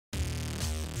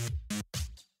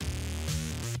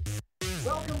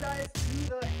Welcome, guys, to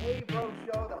the Hey Bro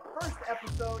Show. The first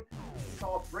episode is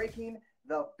called Breaking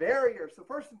the Barrier. So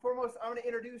first and foremost, I'm going to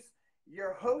introduce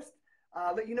your host,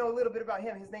 let you know a little bit about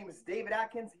him. His name is David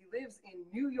Atkins. He lives in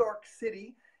New York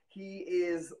City. He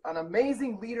is an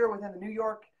amazing leader within the New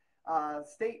York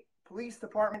State Police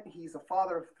Department. He's a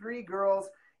father of 3 girls.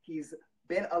 He's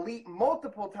been elite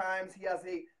multiple times. He has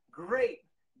a great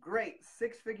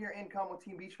 6-figure income with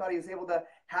Team Beachbody. He was able to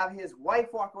have his wife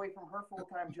walk away from her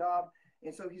full-time job.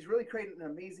 And so he's really created an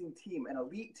amazing team, an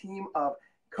elite team of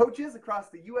coaches across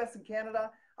the U.S. and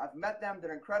Canada. I've met them.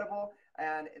 They're incredible.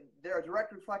 And they're a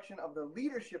direct reflection of the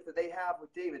leadership that they have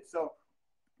with David. So,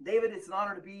 David, it's an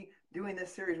honor to be doing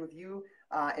this series with you.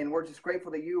 And we're just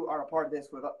grateful that you are a part of this.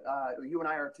 With you and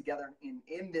I are together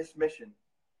in this mission.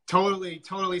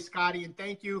 Totally, Scotty. And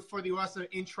thank you for the awesome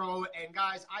intro. And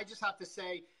guys, I just have to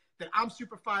say that I'm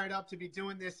super fired up to be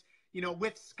doing this,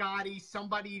 with Scotty,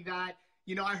 somebody that,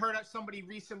 I heard somebody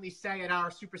recently say at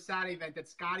our Super Saturday event that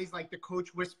Scotty's like the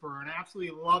coach whisperer. And I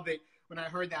absolutely love it when I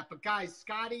heard that. But guys,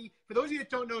 Scotty, for those of you that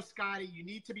don't know Scotty, you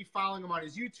need to be following him on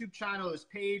his YouTube channel, his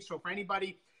page. So for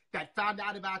anybody that found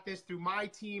out about this through my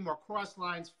team or Cross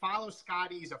Lines, follow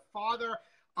Scotty. He's a father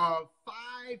of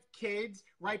 5 kids,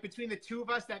 right? Between the 2 of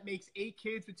us, that makes 8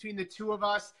 kids between the 2 of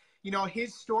us.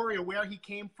 His story of where he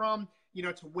came from,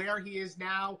 to where he is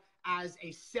now as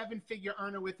a 7-figure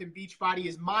earner within Beachbody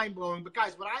is mind-blowing. But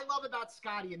guys, what I love about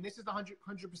Scotty, and this is the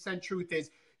 100% truth, is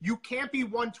you can't be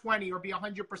 120 or be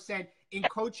 100% in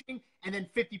coaching and then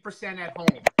 50% at home.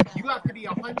 You have to be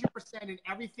 100% in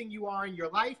everything you are in your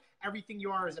life, everything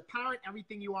you are as a parent,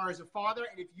 everything you are as a father.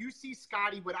 And if you see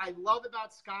Scotty, what I love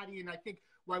about Scotty, and I think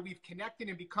why we've connected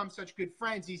and become such good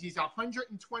friends, he's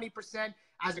 120%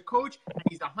 as a coach, and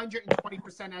he's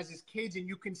 120% as his kids. And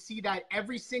you can see that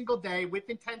every single day with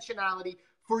intentionality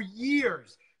for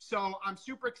years. So I'm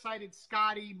super excited,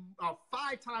 Scotty, a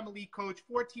 5-time elite coach,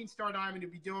 14-star diamond, to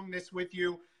be doing this with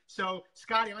you. So,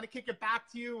 Scotty, I'm going to kick it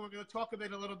back to you. We're going to talk a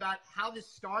little about how this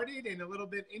started and a little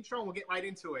bit intro, and we'll get right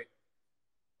into it.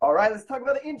 All right, let's talk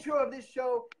about the intro of this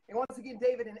show. And once again,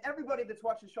 David, and everybody that's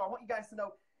watching the show, I want you guys to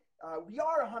know we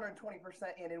are 120%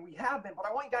 in, and we have been. But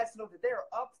I want you guys to know that there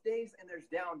are up days and there's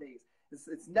down days.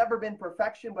 It's never been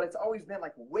perfection, but it's always been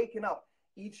like waking up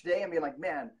each day and being like,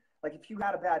 man, like if you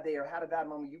had a bad day or had a bad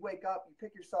moment, you wake up, you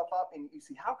pick yourself up, and you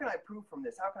see, how can I improve from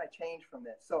this? How can I change from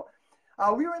this? So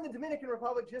we were in the Dominican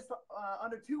Republic just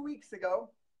under 2 weeks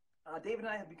ago. David and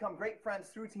I have become great friends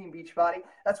through Team Beachbody.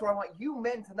 That's what I want you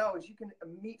men to know, is you can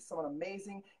meet some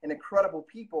amazing and incredible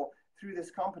people through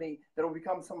this company that will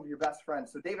become some of your best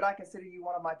friends. So, David, I consider you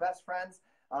one of my best friends.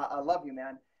 I love you,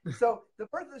 man. So the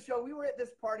birth of the show, we were at this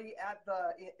party at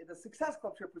the Success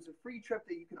Club trip, which was a free trip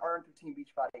that you can earn through Team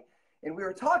Beachbody. And we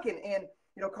were talking, and,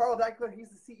 Carl Deichler, he's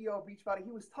the CEO of Beachbody. He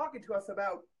was talking to us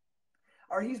about,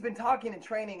 or he's been talking and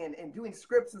training and doing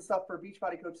scripts and stuff for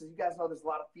Beachbody coaches. You guys know there's a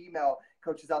lot of female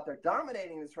coaches out there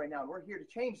dominating this right now, and we're here to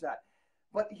change that.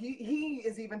 But he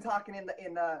is even talking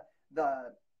in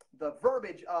the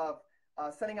verbiage of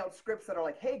sending out scripts that are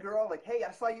like, hey, girl, like, hey,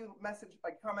 I saw you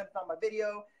commented on my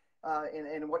video.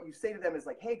 And what you say to them is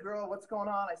like, hey, girl, what's going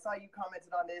on? I saw you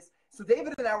commented on this. So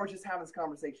David and I were just having this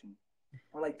conversation.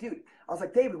 We're like, dude, I was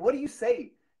like, David, what do you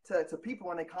say to people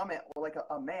when they comment, or like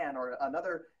a man or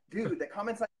another dude that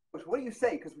comments on you? What do you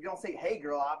say? Because we don't say, hey,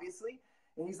 girl, obviously.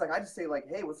 And he's like, I just say like,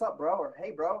 hey, what's up, bro? Or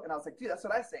hey, bro. And I was like, dude, that's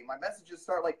what I say. My messages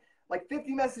start like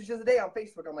 50 messages a day on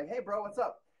Facebook. I'm like, hey, bro, what's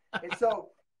up? And so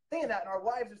saying that, and our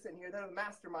wives are sitting here. They're the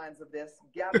masterminds of this.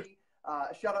 Gabby,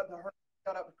 shout out to her.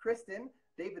 Shout out to Kristen,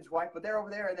 David's wife. But they're over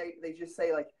there, and they just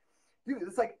say like, dude,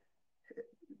 it's like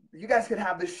you guys could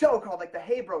have this show called like the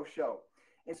Hey Bro Show.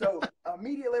 And so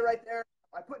immediately right there,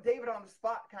 I put David on the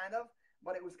spot kind of,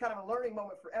 but it was kind of a learning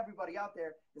moment for everybody out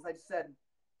there. Is I just said,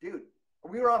 dude,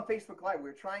 we were on Facebook Live. We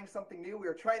were trying something new. We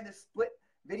were trying this split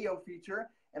video feature.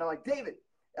 And I'm like, David,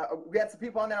 we had some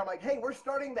people on there. I'm like, hey, we're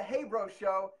starting the Hey Bro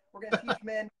Show. We're going to teach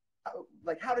men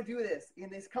like how to do this in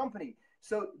this company.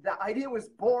 So the idea was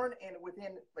born, and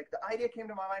within the idea came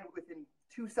to my mind within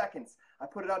 2 seconds. I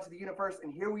put it out to the universe,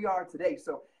 and here we are today.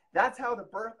 So that's how the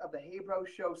birth of the Hey Bro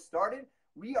Show started.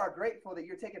 We are grateful that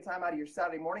you're taking time out of your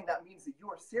Saturday morning. That means that you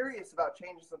are serious about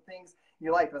changing some things in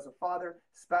your life as a father,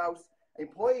 spouse,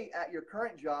 employee at your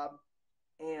current job,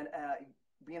 and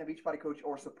being a Beachbody coach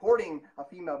or supporting a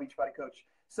female Beachbody coach.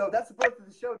 So that's the birth of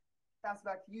the show. Pass it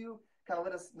back to you. Kind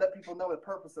of let people know the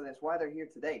purpose of this, why they're here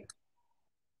today.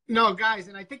 No, guys,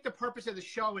 and I think the purpose of the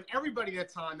show, and everybody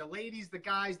that's on, the ladies, the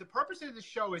guys, the purpose of the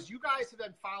show is you guys have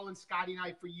been following Scotty and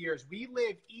I for years. We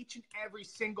live each and every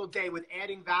single day with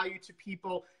adding value to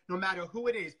people, no matter who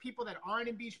it is. People that aren't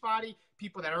in Beachbody,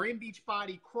 people that are in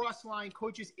Beachbody, cross-line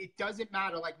coaches, it doesn't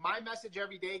matter. Like, my message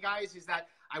every day, guys, is that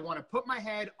I want to put my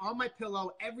head on my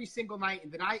pillow every single night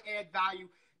and that I add value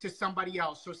to somebody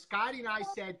else. So Scotty and I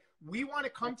said, we want to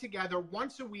come together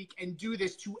once a week and do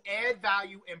this to add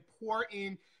value and pour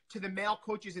in to the male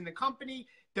coaches in the company,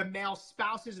 the male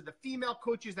spouses of the female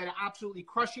coaches that are absolutely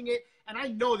crushing it. And I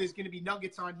know there's going to be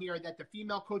nuggets on here that the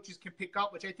female coaches can pick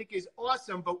up, which I think is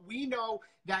awesome. But we know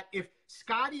that if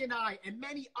Scotty and I and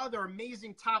many other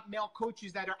amazing top male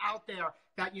coaches that are out there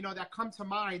that, you know, that come to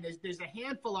mind, there's a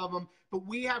handful of them, but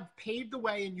we have paved the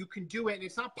way and you can do it. And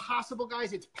it's not possible,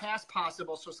 guys. It's past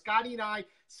possible. So Scotty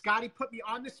put me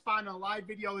on the spot in a live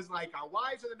video. Is like, our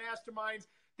wives are the masterminds.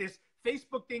 This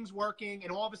Facebook thing's working,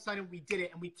 and all of a sudden we did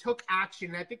it and we took action.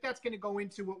 And I think that's going to go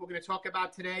into what we're going to talk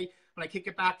about today when I kick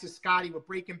it back to Scotty with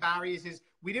breaking barriers. Is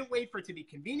we didn't wait for it to be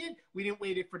convenient. We didn't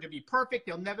wait for it to be perfect.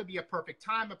 There'll never be a perfect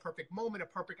time, a perfect moment, a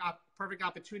perfect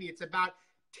opportunity. It's about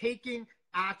taking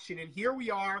action. And here we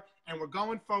are, and we're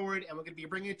going forward, and we're going to be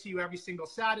bringing it to you every single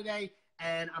Saturday.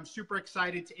 And I'm super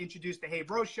excited to introduce the Hey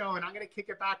Bro Show. And I'm going to kick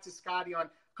it back to Scotty on a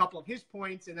couple of his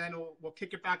points, and then we'll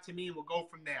kick it back to me, and we'll go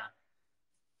from there.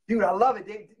 Dude, I love it.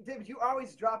 David, you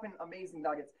always dropping amazing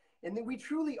nuggets. And we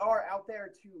truly are out there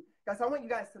to, guys, I want you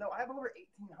guys to know, I have over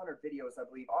 1,800 videos, I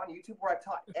believe, on YouTube where I've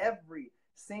taught every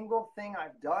single thing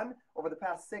I've done over the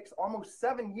past almost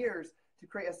 7 years to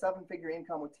create a 7-figure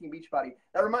income with Team Beachbody.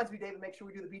 That reminds me, David, make sure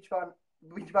we do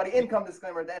the Beachbody income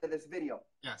disclaimer at the end of this video.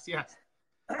 Yes, yes.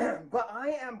 But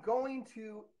I'm going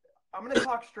to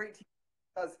talk straight to you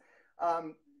because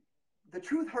the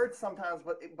truth hurts sometimes,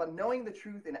 but knowing the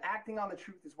truth and acting on the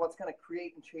truth is what's going to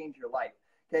create and change your life.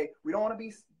 Okay, we don't want to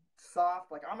be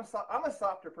soft. Like, I'm a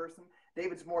softer person.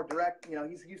 David's more direct. You know,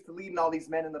 he's used to leading all these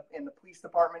men in the police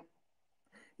department.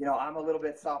 You know, I'm a little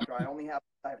bit softer. I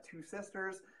have 2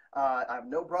 sisters. I have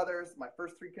no brothers. My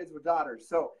first 3 kids were daughters.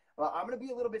 So I'm going to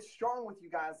be a little bit strong with you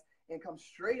guys and come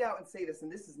straight out and say this.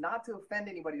 And this is not to offend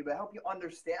anybody, but help you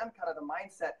understand kind of the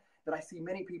mindset that I see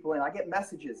many people in. I get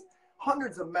messages,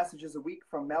 hundreds of messages a week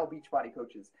from male Beachbody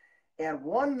coaches. And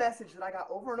one message that I got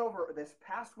over and over this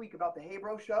past week about the Hey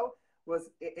Bro Show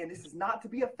was, and this is not to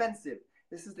be offensive,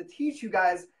 this is to teach you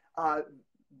guys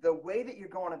the way that you're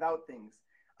going about things.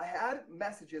 I had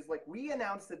messages like, we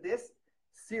announced that this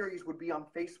series would be on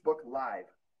Facebook Live.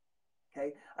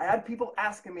 Okay, I had people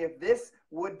asking me if this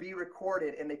would be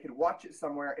recorded and they could watch it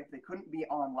somewhere if they couldn't be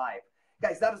on live.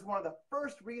 Guys, that is one of the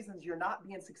first reasons you're not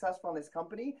being successful in this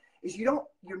company is you're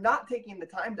not taking the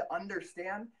time to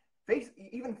understand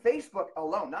even Facebook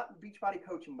alone, not Beachbody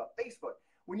coaching, but Facebook.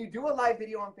 When you do a live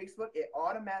video on Facebook, it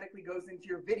automatically goes into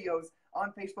your videos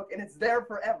on Facebook and it's there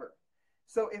forever.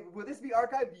 So will this be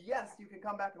archived? Yes, you can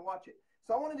come back and watch it.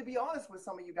 So I wanted to be honest with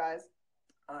some of you guys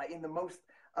in the most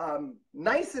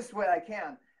nicest way I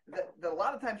can, that a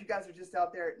lot of times you guys are just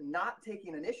out there not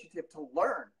taking initiative to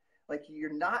learn. Like,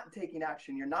 you're not taking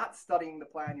action. You're not studying the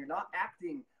plan. You're not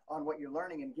acting on what you're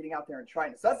learning and getting out there and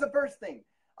trying it. So that's the first thing.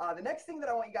 The next thing that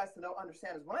I want you guys to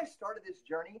understand is when I started this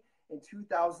journey in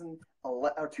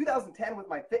 2010 with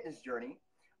my fitness journey,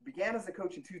 began as a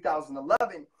coach in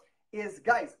 2011, is,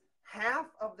 guys, half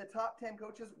of the top 10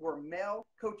 coaches were male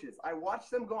coaches. I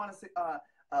watched them go on a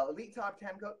elite top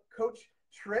 10 coach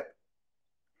trip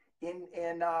in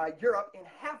Europe, and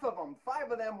half of them,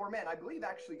 5 of them were men. I believe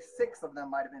actually 6 of them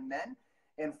might have been men,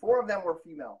 and 4 of them were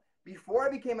female. Before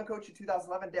I became a coach in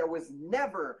 2011, there was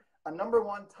never a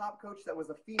 #1 top coach that was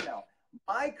a female.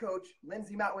 My coach,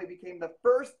 Lindsay Matway, became the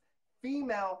first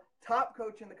female top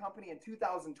coach in the company in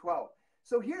 2012.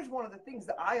 So here's one of the things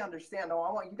that I understand, I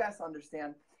want you guys to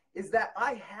understand, is that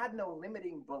I had no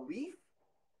limiting belief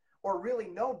or really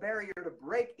no barrier to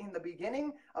break in the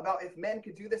beginning about if men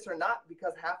could do this or not,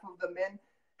 because half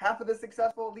of the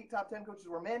successful elite top 10 coaches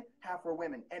were men, half were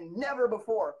women. And never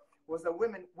before was a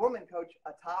woman coach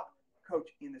a top coach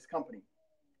in this company.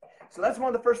 So that's one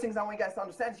of the first things I want you guys to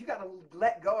understand is you got to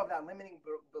let go of that limiting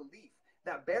belief,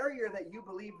 that barrier that you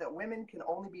believe that women can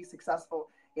only be successful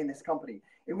in this company.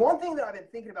 And one thing that I've been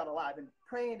thinking about a lot, I've been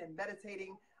praying and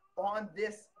meditating on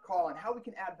this call and how we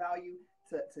can add value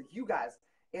to you guys.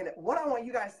 And what I want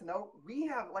you guys to know, we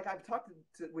have, like I've talked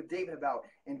with David about,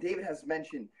 and David has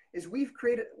mentioned, is we've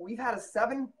had a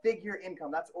 7-figure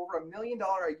income. That's over $1 million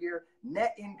a year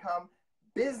net income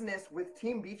business with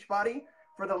Team Beachbody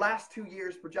for the last 2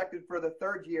 years, projected for the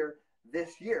 3rd year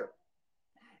this year.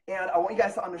 And I want you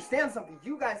guys to understand something.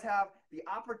 You guys have the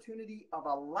opportunity of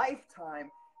a lifetime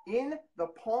in the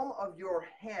palm of your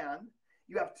hand.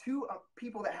 You have two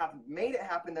people that have made it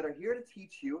happen that are here to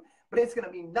teach you, but it's going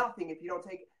to mean nothing if you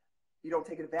don't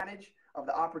take advantage of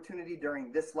the opportunity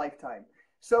during this lifetime.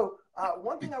 So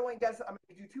one thing I want you guys, I'm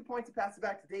going to do 2 points to pass it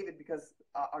back to David because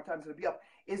our time's going to be up,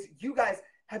 is you guys,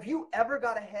 have you ever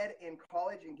got ahead in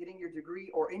college and getting your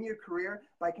degree or in your career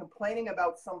by complaining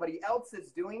about somebody else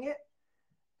that's doing it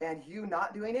and you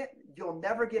not doing it? You'll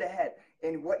never get ahead.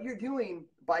 And what you're doing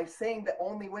by saying that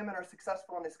only women are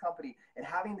successful in this company and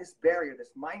having this barrier, this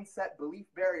mindset belief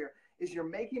barrier, is you're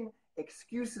making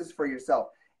excuses for yourself.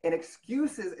 And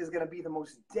excuses is going to be the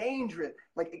most dangerous.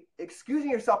 Like excusing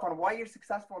yourself on why you're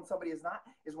successful and somebody is not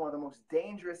is one of the most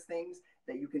dangerous things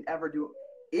that you can ever do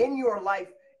in your life,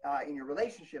 in your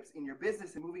relationships, in your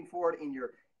business, and moving forward in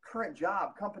your current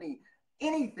job, company,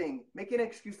 anything. Making an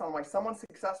excuse on why someone's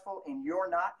successful and you're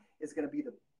not is going to be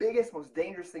the biggest, most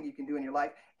dangerous thing you can do in your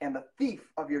life and the thief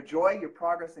of your joy, your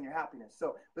progress, and your happiness.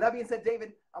 So with that being said,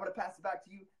 David, I'm going to pass it back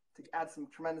to you to add some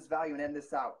tremendous value and end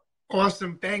this out.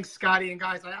 Awesome. Thanks, Scotty. And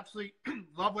guys, I absolutely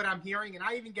love what I'm hearing. And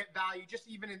I even get value just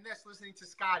even in this, listening to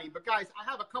Scotty. But guys, I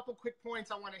have a couple quick points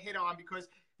I want to hit on because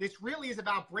this really is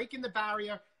about breaking the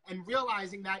barrier and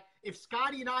realizing that if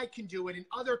Scotty and I can do it and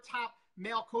other top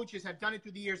male coaches have done it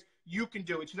through the years, you can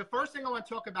do it. So the first thing I want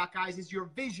to talk about, guys, is your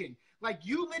vision. Like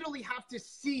you literally have to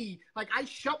see, like I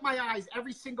shut my eyes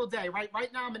every single day, right?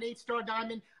 Right now I'm an 8-star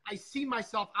diamond. I see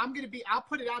myself. I'll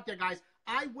put it out there, guys.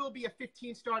 I will be a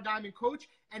 15-star diamond coach.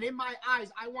 And in my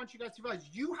eyes, I want you guys to realize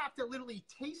you have to literally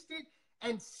taste it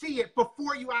and see it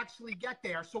before you actually get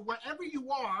there. So wherever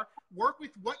you are, work with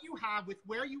what you have, with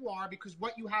where you are, because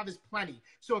what you have is plenty.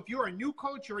 So if you're a new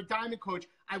coach or a diamond coach,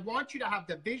 I want you to have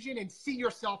the vision and see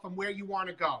yourself and where you want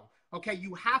to go. Okay,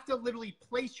 you have to literally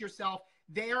place yourself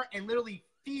there and literally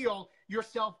feel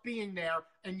yourself being there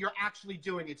and you're actually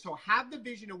doing it. So have the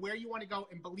vision of where you want to go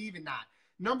and believe in that.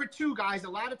 Number two, guys, a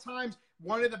lot of times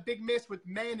one of the big myths with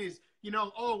men is,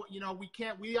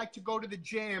 we like to go to the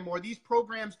gym or these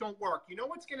programs don't work. You know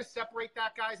what's going to separate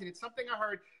that, guys? And it's something I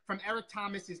heard from Eric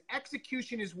Thomas is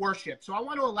execution is worship. So I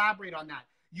want to elaborate on that.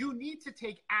 You need to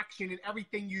take action in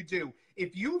everything you do.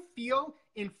 If you feel,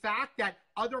 in fact, that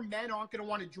other men aren't going to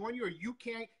want to join you or you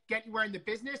can't get anywhere in the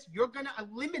business, you're going to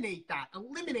eliminate that.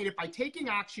 Eliminate it by taking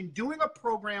action, doing a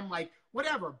program like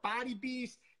whatever, Body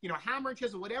Beast, Hammer and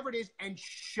Chisel, whatever it is, and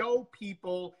show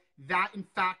people that, in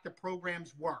fact, the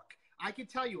programs work. I can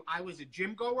tell you, I was a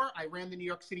gym goer. I ran the New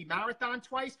York City Marathon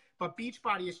twice, but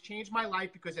Beachbody has changed my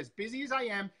life because as busy as I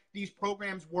am, these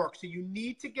programs work. So you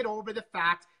need to get over the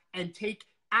fact and take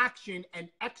action, and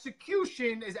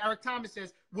execution, as Eric Thomas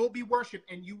says, will be worship,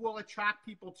 and you will attract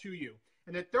people to you.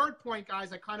 And the third point,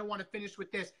 guys, I kind of want to finish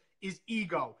with this, is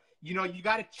ego. You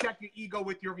got to check your ego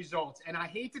with your results. And I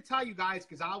hate to tell you guys,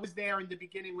 because I was there in the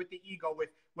beginning with the ego, with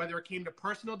whether it came to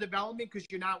personal development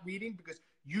because you're not reading, because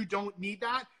you don't need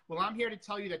that. Well, I'm here to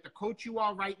tell you that the coach you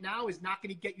are right now is not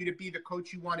going to get you to be the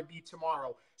coach you want to be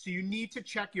tomorrow. So you need to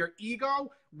check your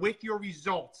ego with your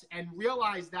results and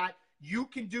realize that you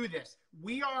can do this.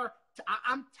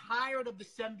 I'm tired of the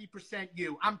 70%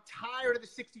 you. I'm tired of the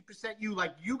 60% you.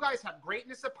 Like, you guys have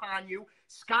greatness upon you.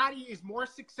 Scotty is more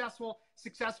successful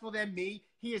than me.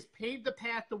 He has paved the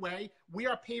path the way. We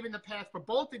are paving the path for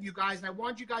both of you guys. And I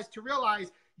want you guys to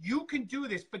realize you can do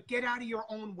this, but get out of your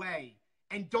own way.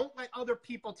 And don't let other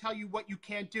people tell you what you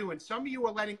can't do. And some of you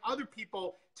are letting other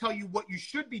people tell you what you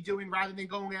should be doing rather than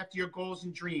going after your goals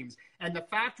and dreams. And the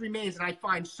fact remains, and I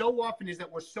find so often, is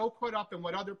that we're so caught up in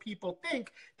what other people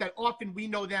think that often we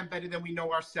know them better than we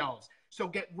know ourselves. So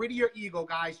get rid of your ego,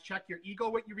 guys. Check your ego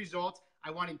with your results.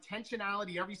 I want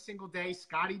intentionality every single day.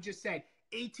 Scotty just said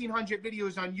 1,800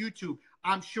 videos on YouTube.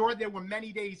 I'm sure there were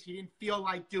many days he didn't feel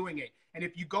like doing it. And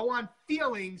if you go on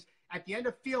feelings, at the end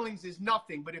of feelings is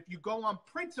nothing. But if you go on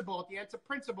principle, at the end of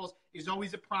principles is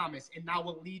always a promise, and that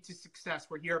will lead to success.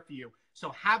 We're here for you.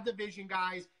 So have the vision,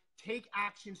 guys. Take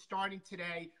action starting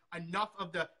today. Enough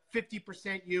of the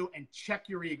 50% you, and check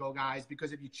your ego, guys,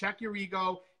 because if you check your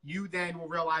ego, you then will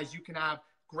realize you can have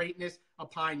greatness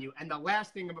upon you. And the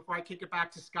last thing, and before I kick it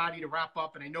back to Scotty to wrap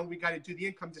up, and I know we got to do the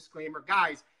income disclaimer,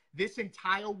 guys, this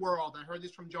entire world, I heard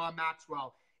this from John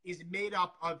Maxwell, is made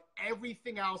up of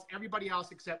everything else, everybody else,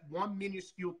 except one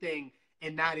minuscule thing,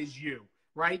 and that is you,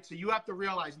 right? So you have to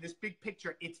realize in this big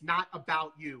picture, it's not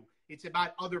about you. It's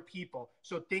about other people.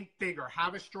 So think bigger.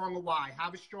 Have a stronger why.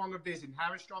 Have a stronger vision.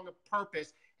 Have a stronger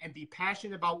purpose, and be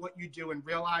passionate about what you do, and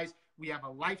realize we have a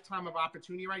lifetime of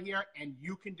opportunity right here, and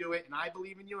you can do it, and I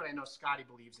believe in you, and I know Scotty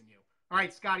believes in you. All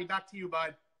right, Scotty, back to you,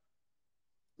 bud.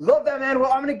 Love that, man.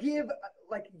 Well, I'm going to give,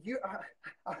 I'm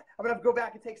going to have to go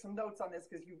back and take some notes on this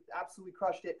because you absolutely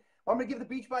crushed it. Well, I'm going to give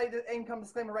the Beachbody income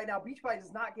disclaimer right now. Beachbody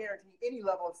does not guarantee any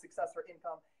level of success or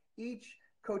income. Each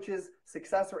coach's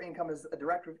success or income is a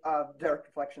direct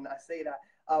reflection, I say that,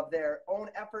 of their own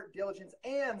effort, diligence,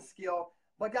 and skill.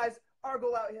 But guys, our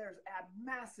goal out here is add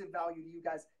massive value to you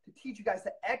guys, to teach you guys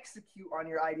to execute on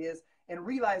your ideas and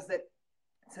realize that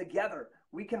together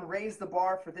we can raise the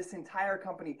bar for this entire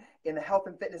company in the health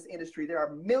and fitness industry. There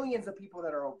are millions of people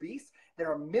that are obese.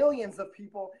 There are millions of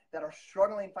people that are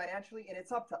struggling financially, and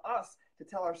it's up to us to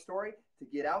tell our story, to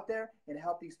get out there and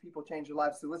help these people change their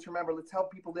lives. So let's remember, let's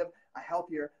help people live a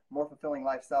healthier, more fulfilling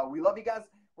lifestyle. We love you guys.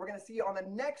 We're going to see you on the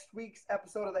next week's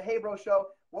episode of the Hey Bro Show.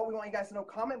 What we want you guys to know,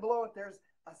 comment below if there's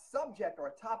a subject or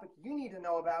a topic you need to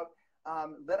know about.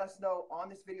 Let us know on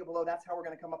this video below. That's how we're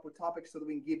going to come up with topics so that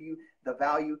we can give you the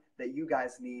value that you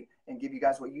guys need and give you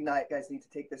guys what you guys need to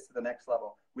take this to the next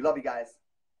level. We love you guys.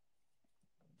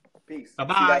 Peace.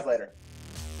 Bye-bye. See you guys later.